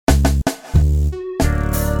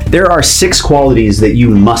There are 6 qualities that you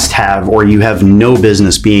must have or you have no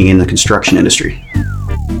business being in the construction industry.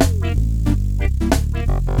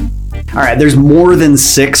 All right, there's more than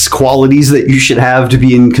 6 qualities that you should have to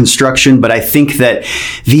be in construction, but I think that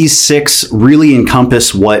these 6 really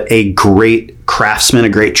encompass what a great craftsman, a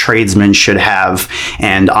great tradesman should have.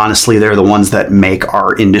 And honestly, they're the ones that make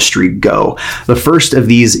our industry go. The first of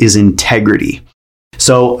these is integrity.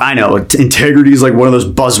 So I know integrity is like one of those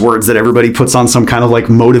buzzwords that everybody puts on some kind of like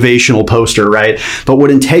motivational poster, right? But what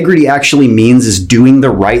integrity actually means is doing the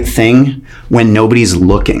right thing when nobody's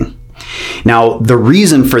looking. Now, the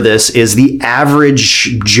reason for this is the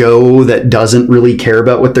average Joe that doesn't really care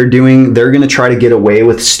about what they're doing, they're going to try to get away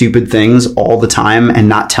with stupid things all the time and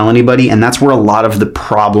not tell anybody. And that's where a lot of the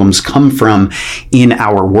problems come from in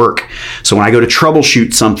our work. So when I go to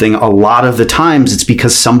troubleshoot something, a lot of the times it's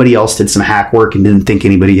because somebody else did some hack work and didn't think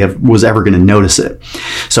anybody was ever going to notice it.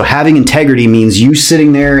 So having integrity means you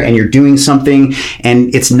sitting there and you're doing something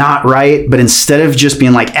and it's not right, but instead of just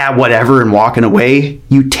being like, whatever, and walking away,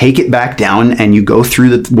 you take it back down and you go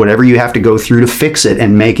through whatever you have to go through to fix it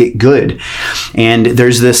and make it good. And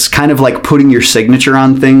there's this kind of like putting your signature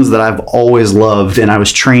on things that I've always loved, and I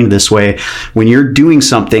was trained this way. When you're doing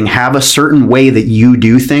something, have a certain way that you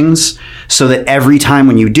do things so that every time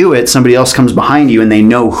when you do it, somebody else comes behind you and they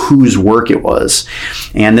know whose work it was.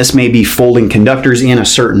 And this may be folding conductors in a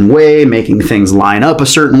certain way, making things line up a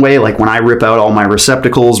certain way. Like when I rip out all my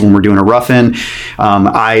receptacles when we're doing a rough-in,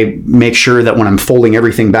 I make sure that when I'm folding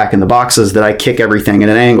everything back in the boxes that I kick everything at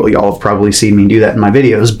an angle. Y'all have probably seen me do that in my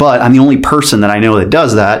videos, but I'm the only person that I know that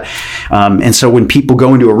does that. And so when people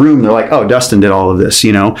go into a room, they're like, oh, Dustin did all of this,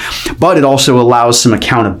 But it also allows some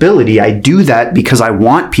accountability. I do that because I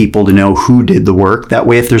want people to know who did the work. That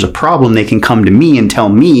way, if there's a problem, they can come to me and tell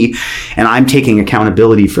me, and I'm taking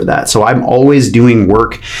accountability for that. So I'm always doing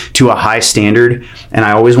work to a high standard, and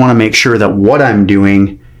I always want to make sure that what I'm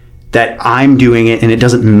doing, that I'm doing it and it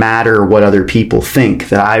doesn't matter what other people think,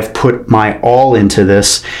 that I've put my all into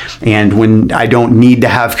this. And when I don't need to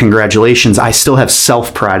have congratulations, I still have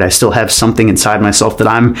self-pride. I still have something inside myself that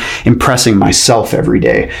I'm impressing myself every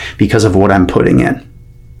day because of what I'm putting in.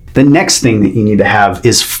 The next thing that you need to have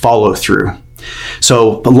is follow through.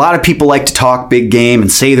 So a lot of people like to talk big game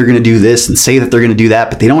and say they're going to do this and say that they're going to do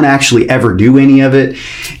that, but they don't actually ever do any of it.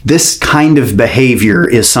 This kind of behavior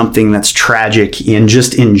is something that's tragic in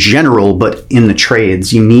general, but in the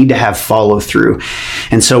trades, you need to have follow through.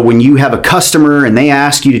 And so when you have a customer and they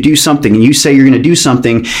ask you to do something and you say you're going to do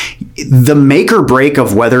something, the make or break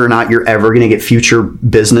of whether or not you're ever going to get future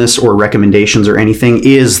business or recommendations or anything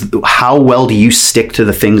is how well do you stick to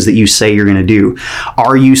the things that you say you're going to do?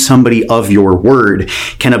 Are you somebody of your word?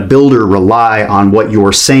 Can a builder rely on what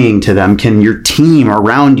you're saying to them? Can your team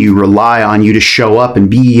around you rely on you to show up and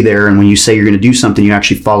be there? And when you say you're going to do something, you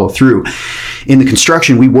actually follow through. In the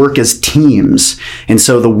construction, we work as teams. And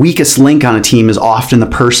so the weakest link on a team is often the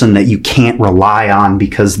person that you can't rely on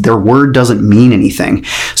because their word doesn't mean anything.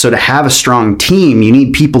 So to have a strong team, you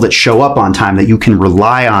need people that show up on time, that you can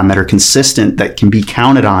rely on, that are consistent, that can be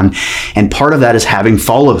counted on. And part of that is having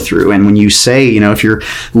follow through. And when you say, if you're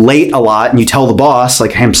late a lot and you tell the boss,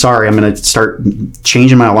 like, hey, I'm sorry, I'm going to start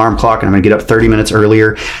changing my alarm clock and I'm going to get up 30 minutes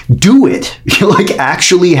earlier, do it.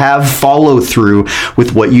 Actually have follow through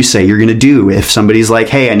with what you say you're going to do. If somebody's like,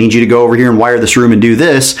 hey, I need you to go over here and wire this room and do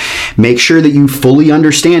this, make sure that you fully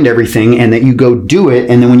understand everything and that you go do it.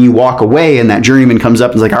 And then when you walk away and that journeyman comes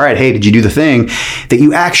up and is like, all right, hey, did you do the thing? That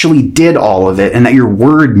you actually did all of it and that your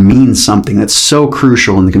word means something. That's so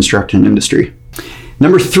crucial in the construction industry.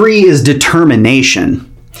 Number 3 is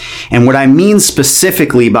determination. And what I mean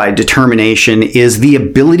specifically by determination is the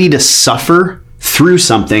ability to suffer through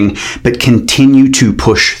something, but continue to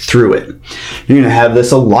push through it. You're going to have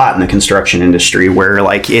this a lot in the construction industry where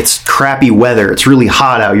it's crappy weather, it's really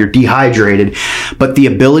hot out, you're dehydrated, but the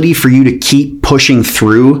ability for you to keep pushing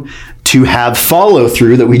through, to have follow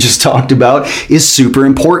through that we just talked about is super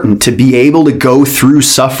important. To be able to go through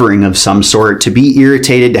suffering of some sort, to be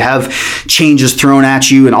irritated, to have changes thrown at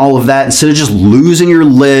you and all of that, instead of just losing your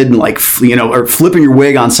lid and or flipping your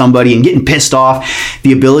wig on somebody and getting pissed off,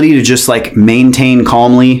 the ability to just maintain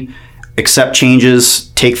calmly, accept changes,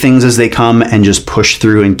 take things as they come, and just push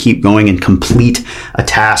through and keep going and complete a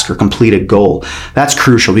task or complete a goal. That's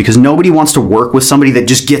crucial because nobody wants to work with somebody that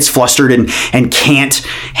just gets flustered and can't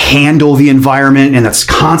handle the environment and that's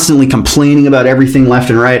constantly complaining about everything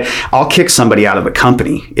left and right. I'll kick somebody out of a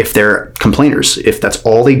company if they're complainers. If that's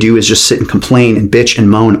all they do is just sit and complain and bitch and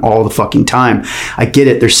moan all the fucking time. I get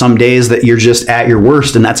it. There's some days that you're just at your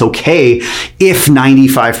worst, and that's okay if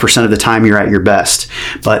 95% of the time you're at your best.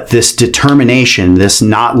 But this determination, this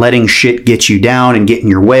not letting shit get you down and get in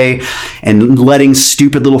your way and letting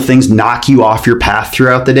stupid little things knock you off your path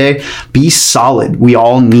throughout the day. Be solid. We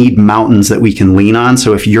all need mountains that we can lean on.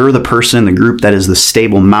 So if you're the person in the group that is the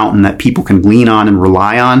stable mountain that people can lean on and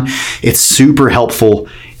rely on, it's super helpful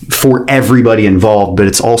for everybody involved, but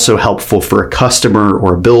it's also helpful for a customer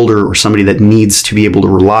or a builder or somebody that needs to be able to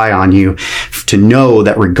rely on you to know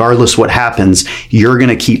that regardless what happens, you're going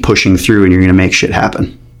to keep pushing through and you're going to make shit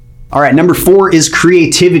happen. All right, number 4 is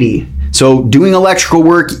creativity. So doing electrical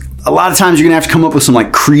work, a lot of times you're going to have to come up with some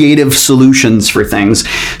like creative solutions for things.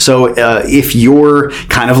 So if you're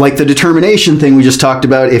kind of like the determination thing we just talked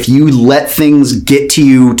about, if you let things get to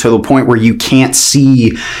you to the point where you can't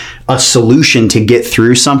see a solution to get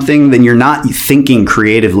through something, then you're not thinking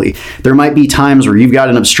creatively. There might be times where you've got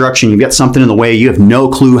an obstruction, you've got something in the way, you have no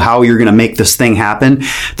clue how you're going to make this thing happen.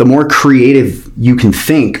 The more creative you can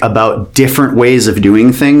think about different ways of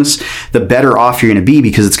doing things, the better off you're going to be,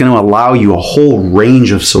 because it's going to allow you a whole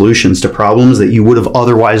range of solutions to problems that you would have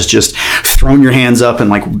otherwise just thrown your hands up and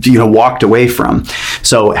walked away from.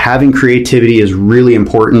 So having creativity is really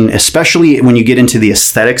important, especially when you get into the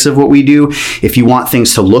aesthetics of what we do. If you want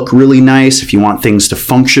things to look really nice, if you want things to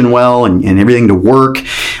function well and everything to work,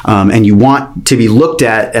 and you want to be looked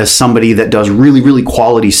at as somebody that does really, really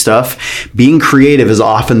quality stuff, being creative is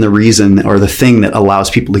often the reason or the thing that allows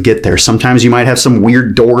people to get there. Sometimes you might have some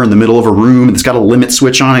weird door in the middle of a room that's got a limit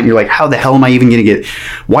switch on it, and you're like, how the hell am I even going to get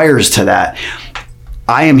wires to that?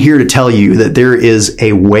 I am here to tell you that there is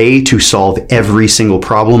a way to solve every single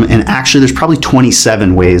problem, and actually there's probably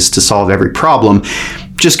 27 ways to solve every problem.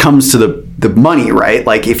 Just comes to the money, right?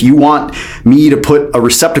 Like if you want me to put a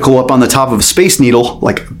receptacle up on the top of a Space Needle,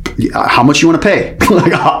 like how much you want to pay?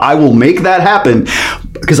 Like I will make that happen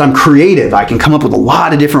because I'm creative. I can come up with a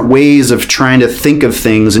lot of different ways of trying to think of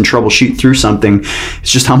things and troubleshoot through something.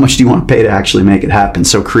 It's just how much do you want to pay to actually make it happen?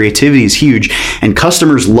 So creativity is huge, and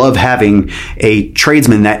customers love having a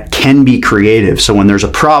tradesman that can be creative. So when there's a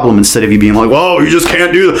problem, instead of you being like, "Oh, you just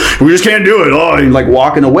can't do it. We just can't do it." Oh, and like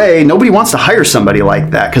walking away, nobody wants to hire somebody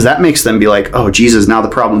like that, because that makes them be like, "Oh, Jesus, now the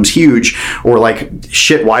problem's huge," or like,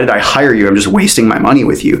 "Shit, why did I hire you? I'm just wasting my money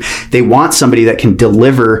with you." They want somebody that can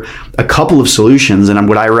deliver a couple of solutions. And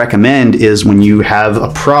what I recommend is when you have a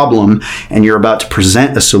problem and you're about to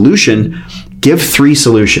present a solution, give 3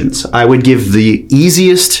 solutions. I would give the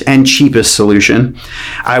easiest and cheapest solution.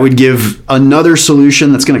 I would give another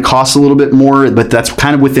solution that's going to cost a little bit more, but that's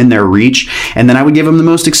kind of within their reach. And then I would give them the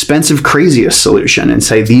most expensive, craziest solution and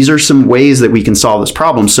say, these are some ways that we can solve this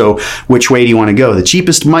problem. So which way do you want to go? The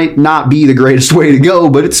cheapest might not be the greatest way to go,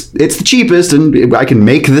 but it's the cheapest and I can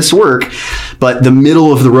make this work. But the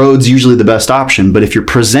middle of the road's usually the best option. But if you're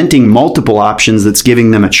presenting multiple options that's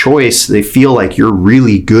giving them a choice, they feel like you're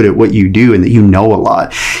really good at what you do and that you know a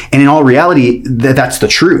lot. And in all reality, that's the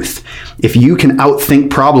truth. If you can outthink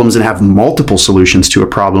problems and have multiple solutions to a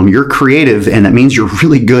problem, you're creative, and that means you're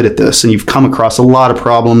really good at this. And you've come across a lot of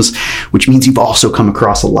problems, which means you've also come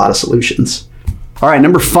across a lot of solutions. All right,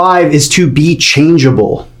 number 5 is to be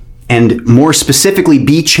changeable. And more specifically,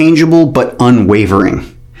 be changeable but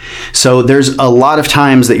unwavering. So there's a lot of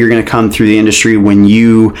times that you're going to come through the industry when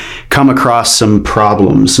you come across some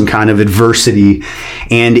problems, some kind of adversity.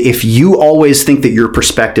 And if you always think that your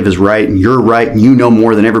perspective is right and you're right and you know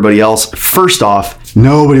more than everybody else, first off,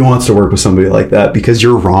 nobody wants to work with somebody like that, because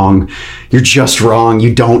you're wrong. You're just wrong.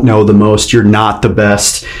 You don't know the most. You're not the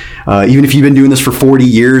best. Even if you've been doing this for 40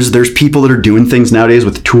 years, there's people that are doing things nowadays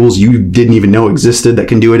with tools you didn't even know existed that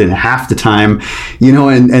can do it in half the time,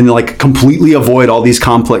 and like completely avoid all these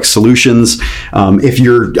complex solutions. If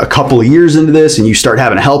you're a couple of years into this and you start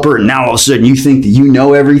having a helper and now all of a sudden you think that you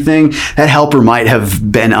know everything, that helper might have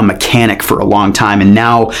been a mechanic for a long time, and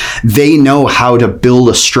now they know how to build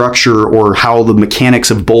a structure or how the mechanics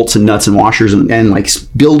of bolts and nuts and washers and like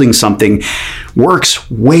building something works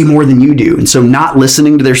way more than you do. And so not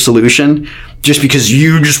listening to their solution just because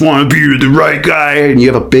you just want to be the right guy and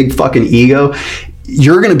you have a big fucking ego,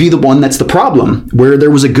 you're going to be the one that's the problem. Where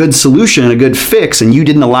there was a good solution and a good fix and you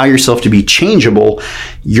didn't allow yourself to be changeable,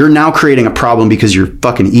 you're now creating a problem because you're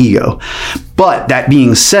fucking ego. But that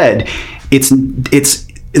being said,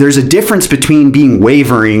 there's a difference between being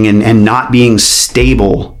wavering and not being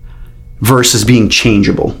stable versus being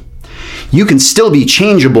changeable. You can still be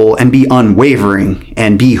changeable and be unwavering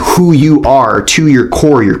and be who you are to your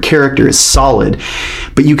core. Your character is solid,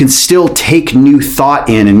 but you can still take new thought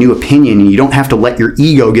in and new opinion, and you don't have to let your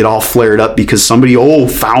ego get all flared up because somebody,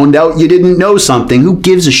 found out you didn't know something. Who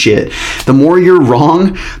gives a shit? The more you're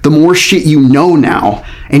wrong, the more shit you know now,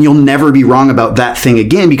 and you'll never be wrong about that thing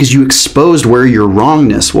again because you exposed where your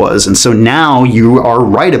wrongness was. And so now you are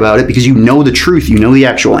right about it because you know the truth, you know the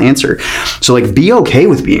actual answer. So like, be okay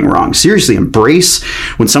with being wrong. Seriously, embrace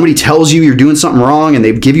when somebody tells you you're doing something wrong and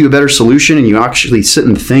they give you a better solution and you actually sit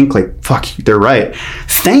and think like, fuck, they're right.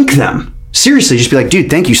 Thank them. Seriously, just be like, dude,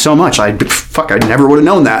 thank you so much. I never would have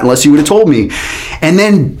known that unless you would have told me. And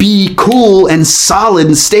then be cool and solid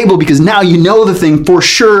and stable because now you know the thing for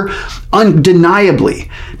sure, undeniably.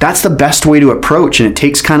 That's the best way to approach. And it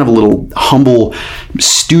takes kind of a little humble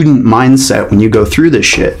student mindset when you go through this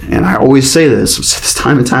shit. And I always say this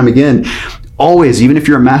time and time again. Always, even if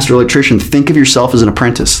you're a master electrician, think of yourself as an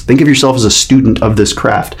apprentice. Think of yourself as a student of this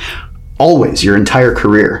craft. Always, your entire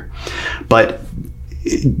career. But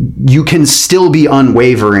you can still be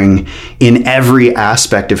unwavering in every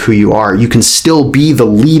aspect of who you are. You can still be the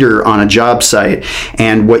leader on a job site,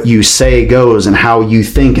 and what you say goes, and how you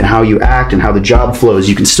think and how you act and how the job flows.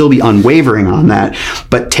 You can still be unwavering on that,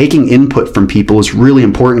 but taking input from people is really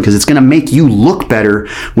important because it's going to make you look better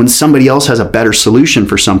when somebody else has a better solution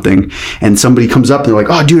for something and somebody comes up and they're like,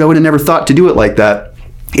 oh dude, I would have never thought to do it like that.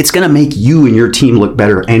 It's going to make you and your team look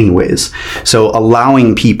better anyways. So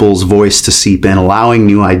allowing people's voice to seep in, allowing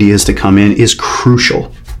new ideas to come in is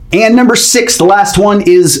crucial. And number 6, the last one,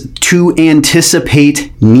 is to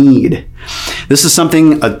anticipate need. This is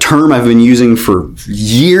a term I've been using for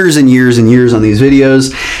years and years and years on these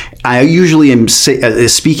videos. I usually am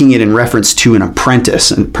speaking it in reference to an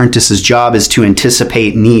apprentice. An apprentice's job is to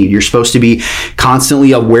anticipate need. You're supposed to be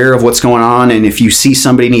constantly aware of what's going on, and if you see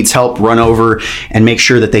somebody needs help, run over and make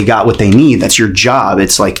sure that they got what they need. That's your job.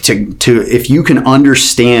 It's like to if you can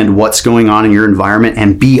understand what's going on in your environment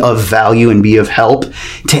and be of value and be of help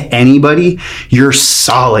to anybody, you're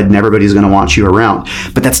solid and everybody's going to want you around.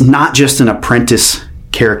 But that's not just an apprentice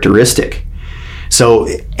characteristic. So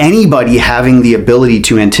anybody having the ability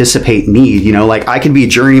to anticipate need, like I could be a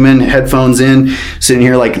journeyman, headphones in, sitting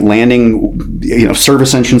here like landing,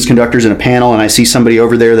 service entrance conductors in a panel, and I see somebody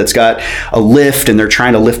over there that's got a lift and they're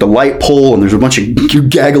trying to lift a light pole, and there's a bunch of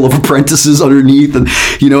gaggle of apprentices underneath, and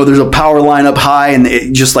there's a power line up high, and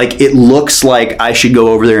it looks like I should go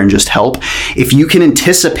over there and just help. If you can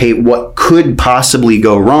anticipate what could possibly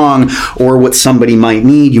go wrong or what somebody might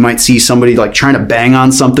need, you might see somebody like trying to bang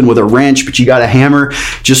on something with a wrench, but you got a hammer,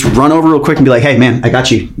 just run over real quick and be like, hey man, I got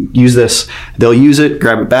you, use this. They'll use it,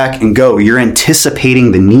 grab it back and go. You're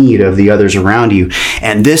anticipating the need of the others around you.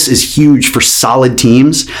 And this is huge for solid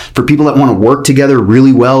teams, for people that want to work together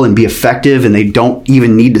really well and be effective, and they don't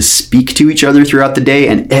even need to speak to each other throughout the day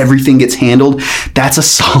and everything gets handled. That's a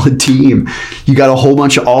solid team. You got a whole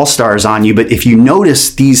bunch of all-stars on you, but if you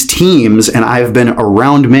notice these teams, and I've been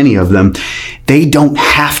around many of them, they don't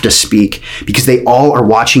have to speak because they all are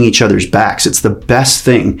watching each other's backs. It's the best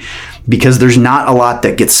thing because there's not a lot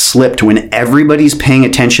that gets slipped when everybody's paying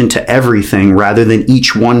attention to everything rather than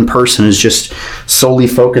each one person is just solely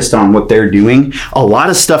focused on what they're doing. A lot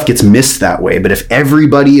of stuff gets missed that way, but if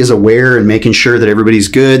everybody is aware and making sure that everybody's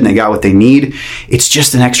good and they got what they need, it's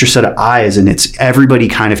just an extra set of eyes, and it's everybody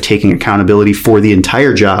kind of taking accountability for the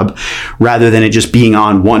entire job rather than it just being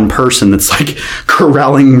on one person that's like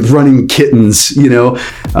corralling running kittens,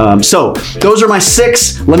 So those are my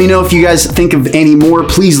 6. Let me know if you guys think of any more.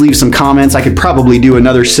 Please leave some comments. I could probably do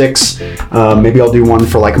another 6. Maybe I'll do one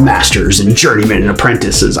for like masters and journeymen and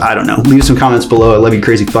apprentices. I don't know. Leave some comments below. I love you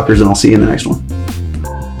crazy fuckers, and I'll see you in the next one.